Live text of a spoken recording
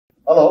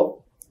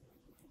Hello,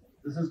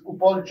 this is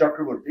Upal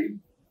Chakraborty.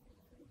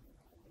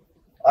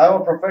 I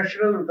am a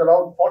professional with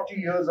around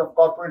 40 years of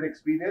corporate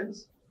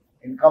experience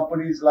in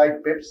companies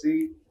like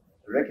Pepsi,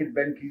 Reckitt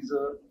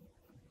Benckiser,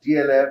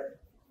 DLF,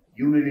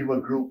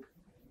 Unilever Group,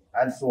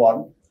 and so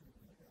on.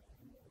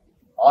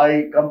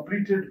 I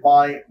completed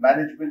my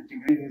management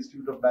degree in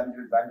Institute of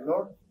Management,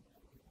 Bangalore,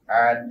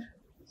 and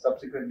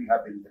subsequently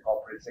have been in the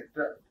corporate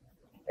sector,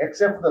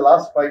 except for the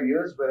last 5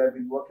 years where I've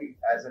been working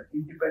as an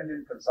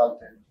independent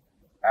consultant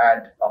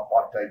and a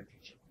part-time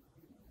teacher.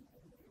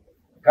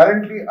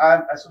 Currently, I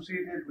am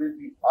associated with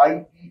the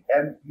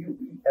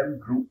IEM-UEM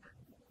group,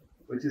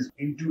 which is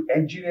into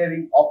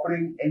engineering,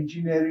 offering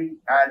engineering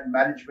and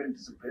management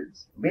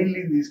disciplines, mainly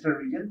in the Eastern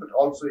region, but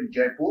also in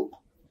Jaipur.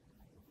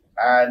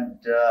 And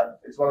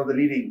it's one of the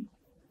leading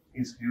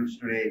institutes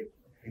today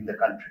in the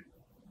country.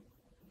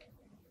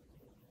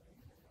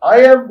 I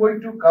am going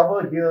to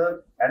cover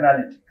here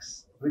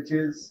analytics, which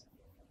is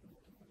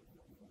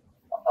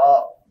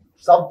a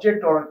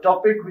subject or a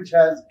topic which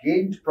has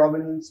gained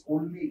prominence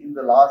only in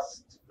the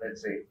last,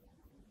 let's say,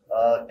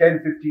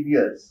 10-15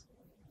 years.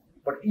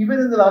 But even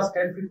in the last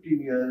 10-15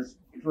 years,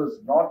 it was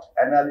not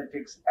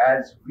analytics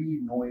as we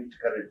know it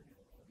currently.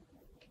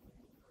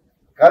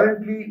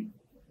 Currently,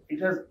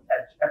 it has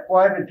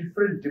acquired a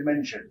different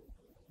dimension,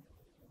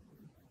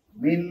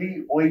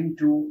 mainly owing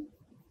to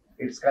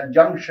its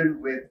conjunction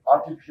with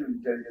artificial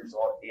intelligence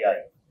or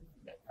AI.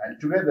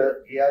 And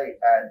together, AI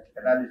and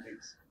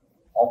analytics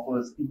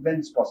offers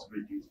immense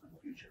possibilities for the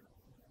future.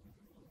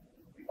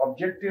 The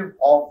objective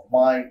of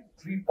my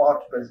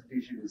three-part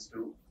presentation is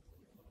to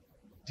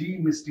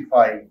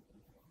demystify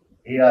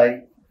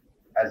AI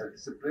as a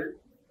discipline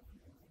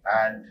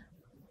and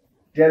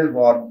delve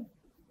on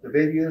the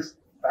various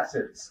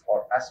facets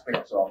or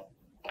aspects of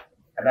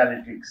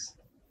analytics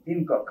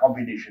in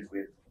combination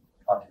with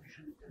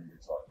artificial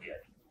intelligence or AI.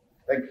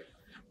 Thank you.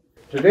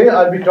 Today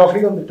I'll be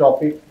talking on the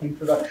topic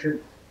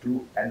Introduction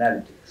to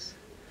Analytics.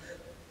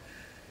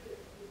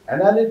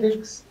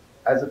 Analytics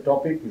as a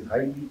topic is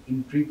highly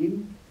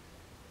intriguing,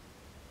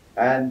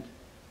 and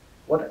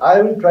what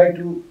I will try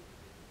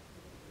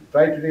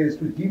today is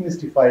to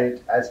demystify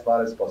it as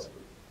far as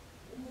possible.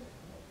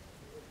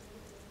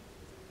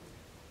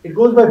 It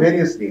goes by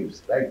various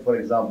names, right? For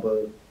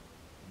example,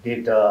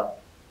 data,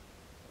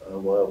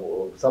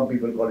 some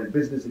people call it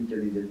business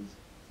intelligence,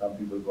 some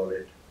people call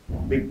it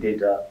big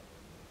data.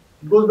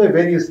 It goes by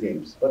various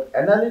names, but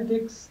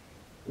analytics,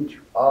 which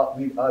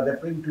we are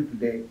referring to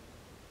today,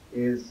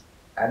 is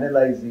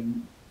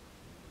analyzing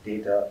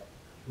data,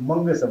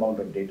 humongous amount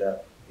of data,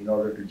 in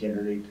order to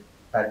generate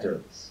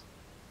patterns.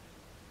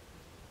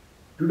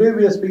 Today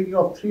we are speaking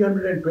of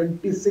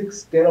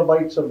 326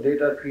 terabytes of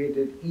data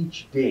created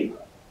each day.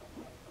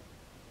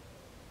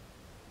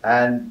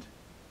 And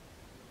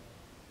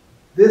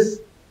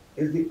this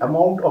is the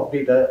amount of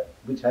data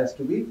which has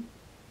to be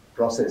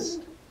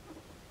processed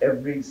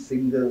every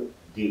single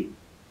day.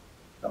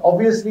 Now,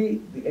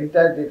 obviously, the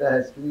entire data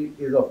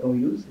is of no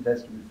use. It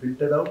has to be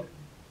filtered out.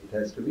 It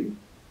has to be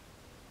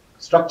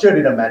structured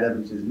in a manner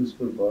which is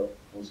useful for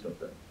most of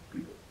the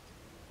people.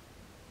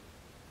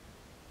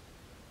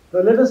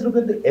 So let us look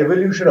at the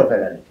evolution of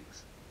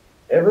analytics.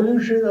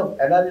 Evolution of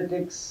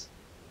analytics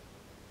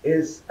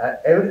is,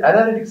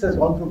 analytics has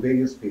gone through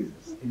various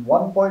phases. In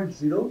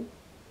 1.0,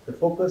 the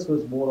focus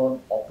was more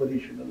on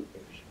operational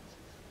efficiencies.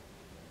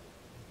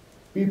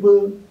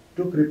 People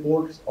took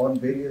reports on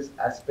various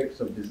aspects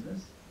of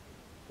business.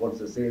 What's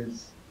the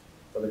sales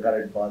for the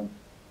current month,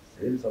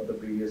 sales of the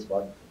previous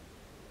month,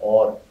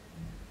 or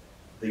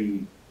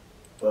the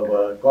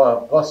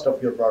cost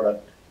of your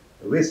product,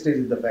 the wastage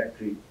in the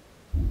factory,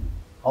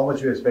 how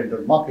much you have spent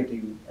on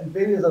marketing, and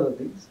various other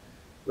things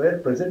were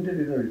presented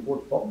in a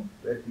report form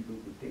where people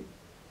could take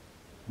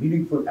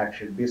meaningful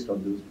action based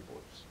on those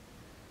reports.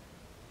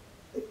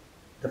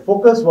 The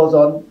focus was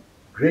on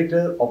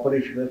greater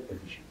operational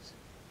efficiency.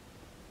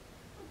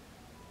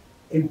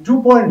 In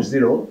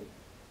 2.0,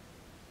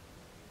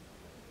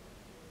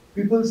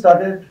 people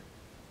started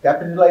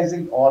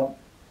capitalizing on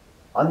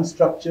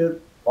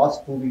unstructured,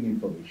 fast-moving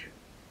information,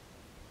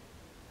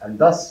 and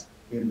thus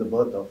came the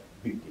birth of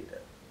big data.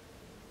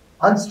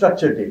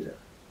 Unstructured data,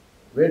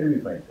 where do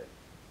we find them?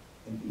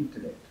 In the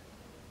internet,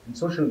 in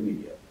social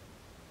media,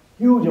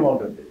 huge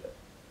amount of data,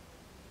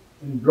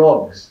 in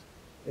blogs,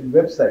 in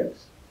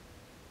websites,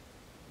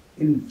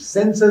 in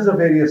sensors of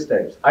various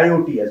types,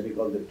 IoT as we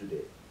call them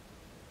today,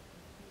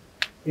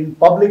 in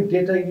public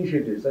data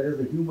initiatives such as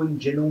the Human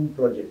Genome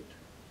Project,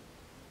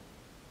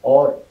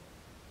 or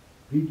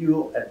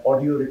video and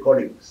audio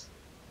recordings.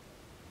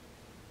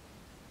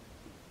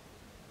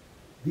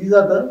 These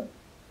are the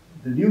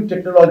new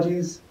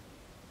technologies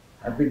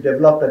have been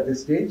developed at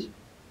this stage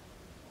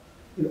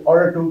in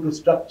order to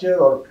structure,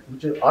 or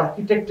which are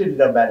architected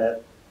in a manner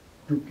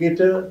to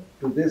cater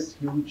to this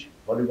huge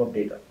volume of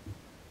data.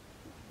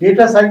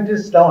 Data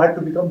scientists now had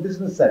to become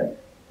business savvy.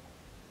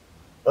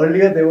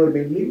 Earlier they were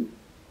mainly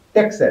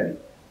tech savvy,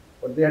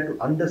 but they had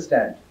to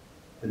understand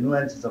the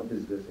nuances of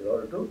business in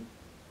order to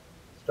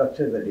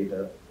structure the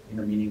data in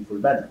a meaningful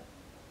manner.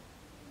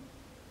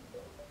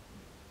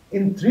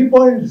 In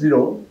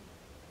 3.0,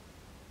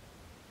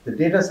 the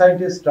data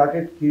scientists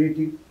started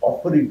creating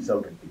offerings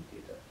out of big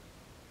data.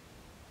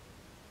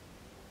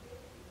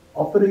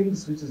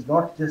 Offerings which is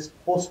not just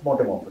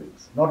post-mortem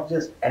offerings, not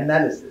just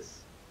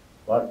analysis,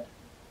 but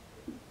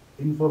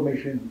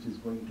information which is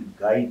going to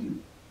guide you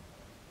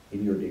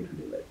in your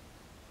day-to-day life.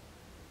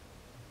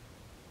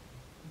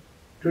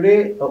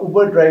 Today, a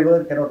Uber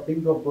driver cannot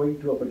think of going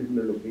to a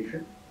particular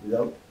location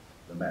without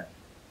the map.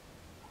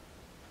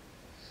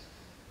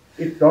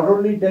 It not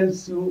only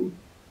tells you,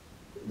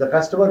 the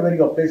customer when he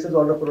places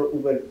order for an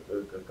Uber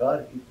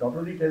car, it not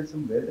only tells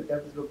him where the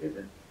cab is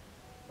located,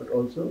 but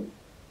also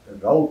the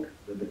route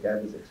that the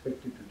cab is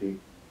expected to take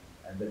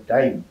and the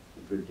time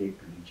it will take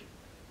to reach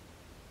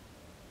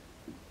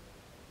it.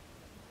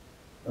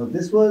 Now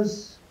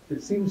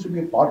it seems to be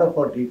a part of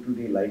our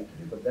day-to-day life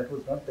today, but that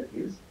was not the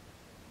case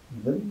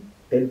even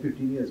 10,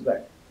 15 years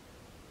back.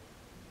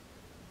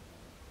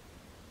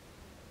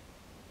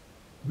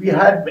 We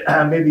had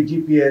maybe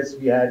GPS,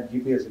 we had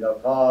GPS in our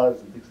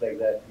cars and things like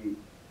that.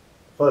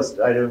 First,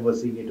 I remember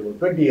seeing it about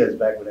 20 years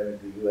back when I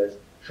went to the US.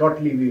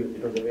 Shortly,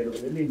 it was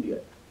available in India.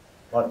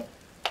 But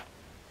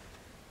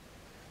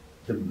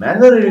the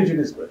manner in which it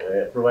is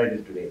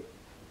provided today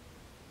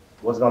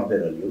was not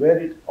there earlier, where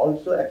it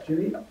also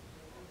actually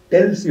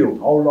tells you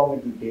how long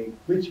it will take,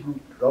 which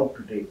route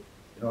to take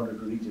in order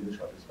to reach in the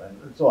shortest manner,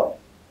 and so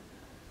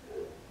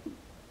on.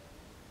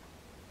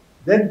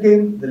 Then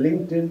came the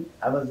LinkedIn,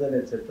 Amazon,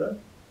 etc.,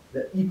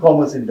 the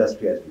e-commerce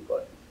industry as we call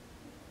it.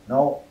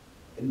 Now,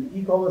 in the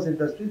e-commerce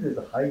industry, there is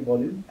a high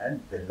volume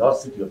and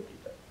velocity of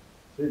data.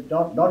 So it's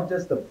not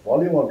just the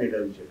volume of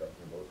data which you're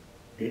talking about.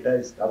 Data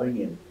is coming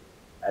in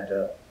at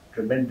a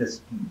tremendous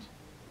speed.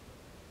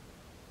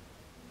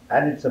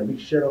 And it's a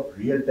mixture of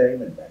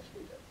real-time and batch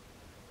data.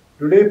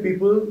 Today,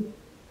 people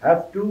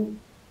have to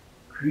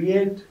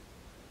create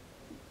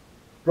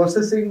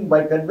processing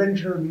by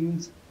conventional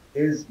means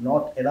is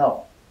not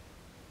enough.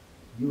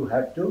 You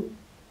have to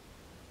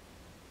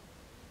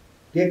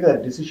take a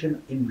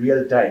decision in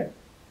real time.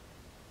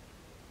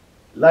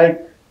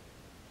 Like,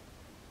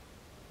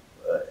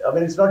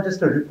 it's not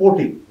just a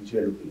reporting which we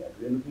are looking at.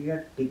 We are looking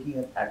at taking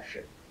an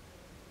action.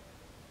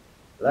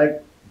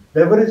 Like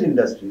beverage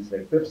industries,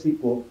 like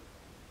Pepsi, Coke,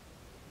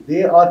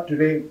 they are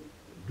today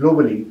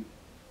globally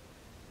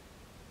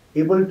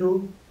able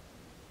to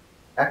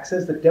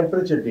access the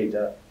temperature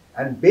data,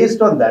 and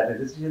based on that, a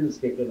decision is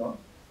taken on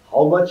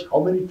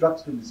how many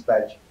trucks to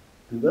dispatch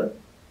to the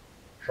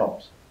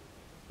shops.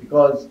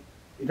 Because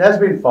it has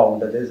been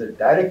found that there is a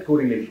direct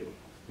correlation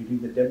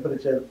between the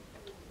temperature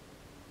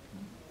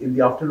in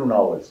the afternoon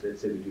hours,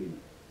 let's say between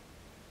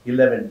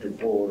 11 to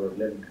 4 or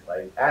 11 to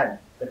 5, and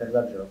the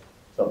consumption of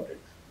soft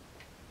drinks.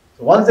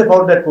 So once they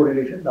found that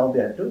correlation, now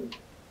they have to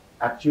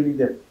actually,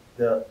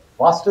 the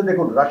faster they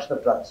could rush the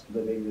trucks to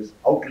the various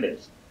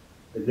outlets,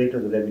 the greater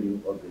the revenue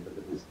or greater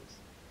the business.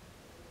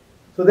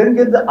 So then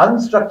get the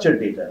unstructured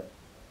data,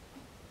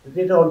 the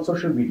data on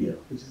social media,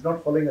 which is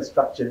not following a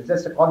structure, it's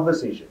just a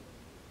conversation.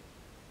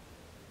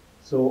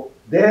 So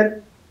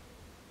there,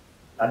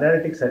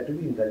 analytics had to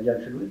be in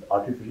conjunction with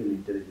artificial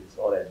intelligence,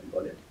 or as we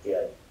call it,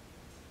 AI.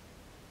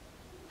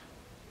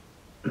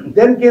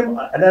 Then came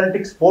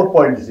analytics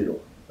 4.0.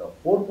 Now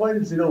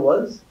 4.0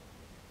 was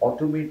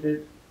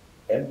automated,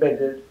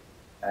 embedded,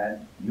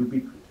 and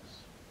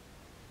ubiquitous.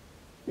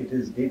 It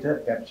is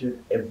data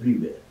captured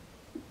everywhere,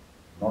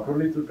 not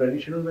only through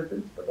traditional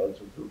methods, but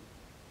also through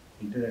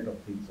Internet of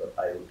Things or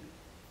IoT.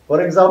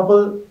 For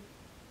example,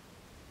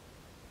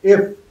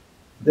 if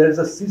there is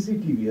a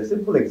CCTV, a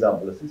simple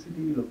example, a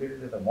CCTV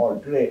located at a mall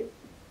today,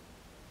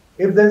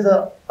 if there is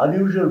an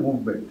unusual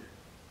movement,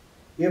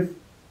 if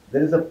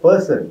there is a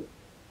person,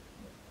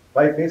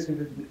 by face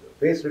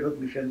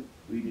recognition,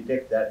 we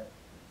detect that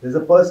there is a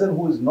person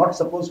who is not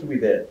supposed to be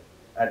there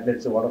at,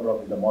 let's say, 1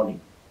 o'clock in the morning.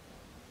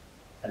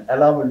 An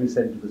alarm will be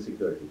sent to the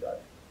security guard.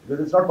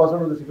 Because it's not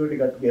possible for the security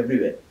guard to be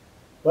everywhere.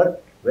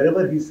 But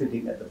wherever he's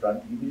sitting at the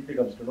front, he immediately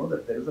comes to know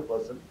that there is a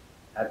person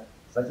at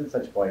such and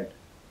such point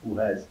who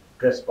has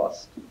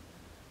trespassed.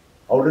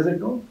 How does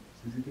it know?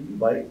 CCTV,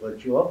 by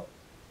virtue of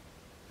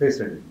face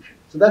recognition.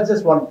 So that's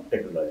just one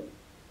technology.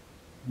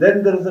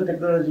 Then there is a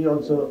technology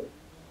also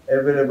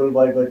available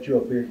by virtue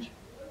of which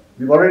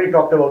we've already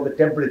talked about the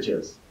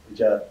temperatures,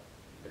 which are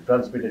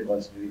transmitted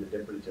constantly, the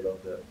temperature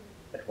of the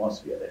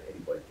atmosphere at any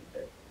point in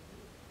time.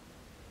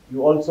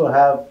 You also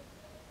have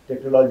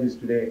technologies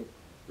today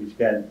which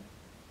can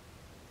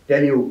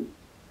tell you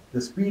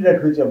the speed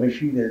at which a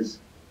machine is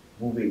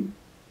moving,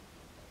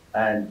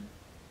 and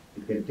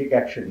it can take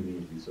action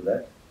immediately, so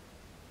that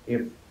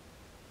if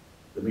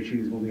the machine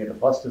is moving at a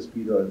faster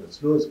speed or at a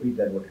slower speed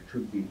than what it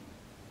should be,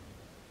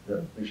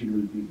 the machine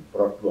will be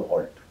brought to a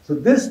halt. So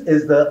this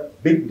is the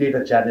big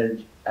data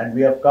challenge, and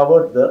we have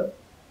covered the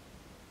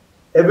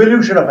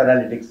evolution of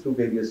analytics through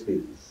various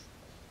phases.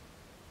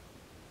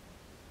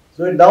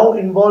 So it now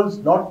involves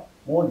not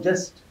more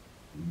just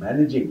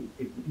managing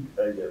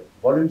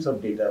volumes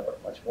of data,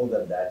 but much more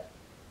than that.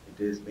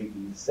 It is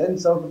making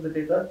sense out of the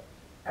data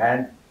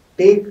and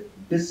take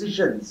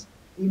decisions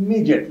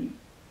immediately.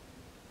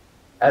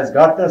 as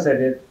Gartner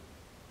said it,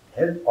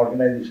 help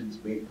organizations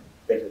make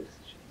better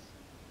decisions.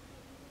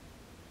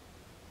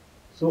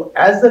 So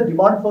as the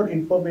demand for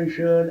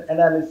information,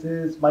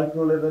 analysis,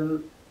 micro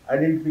level,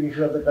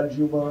 identification of the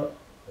consumer,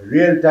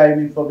 real-time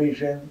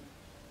information,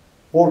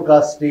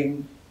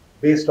 forecasting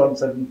based on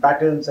certain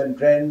patterns and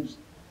trends,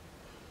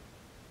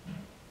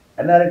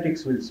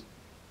 analytics will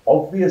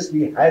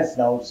obviously has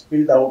now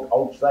spilled out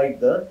outside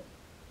the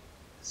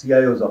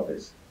CIO's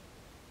office.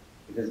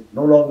 It is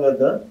no longer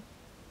the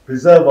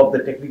preserve of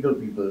the technical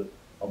people,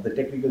 of the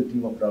technical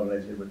team of the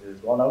organization, but it has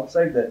gone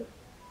outside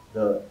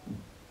the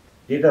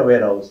data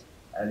warehouse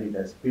and it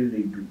has spilled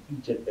into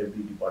each and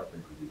every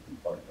department within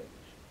the organization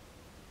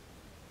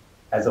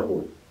as a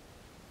whole.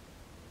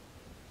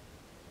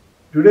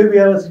 Today we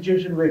have a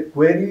situation where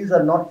queries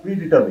are not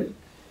predetermined.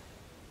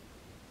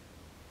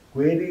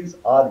 Queries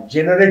are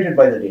generated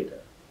by the data.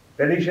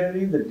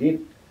 Traditionally,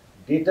 the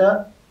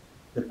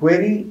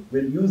query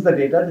will use the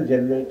data to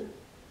generate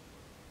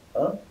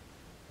a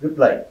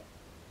reply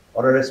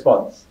or a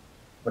response.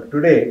 But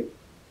today,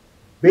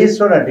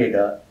 based on our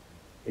data,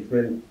 it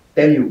will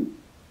tell you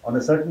on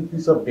a certain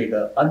piece of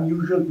data,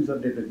 unusual piece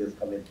of data just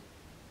come in.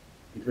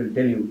 It will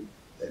tell you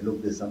that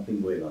look, there's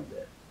something going on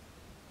there.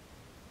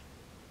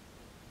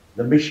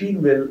 The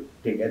machine will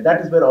take, and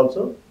that is where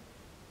also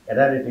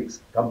analytics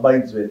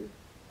combines with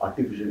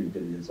artificial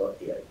intelligence or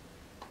AI.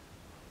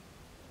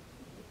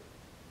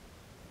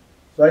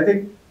 So I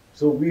think,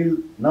 so we'll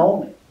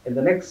now, in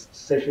the next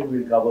session,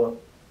 we'll cover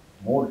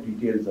more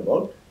details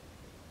about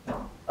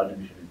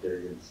artificial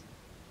intelligence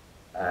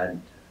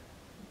and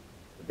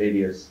the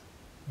various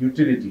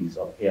utilities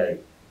of AI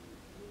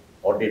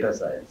or data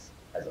science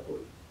as a whole.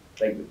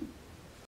 Thank you.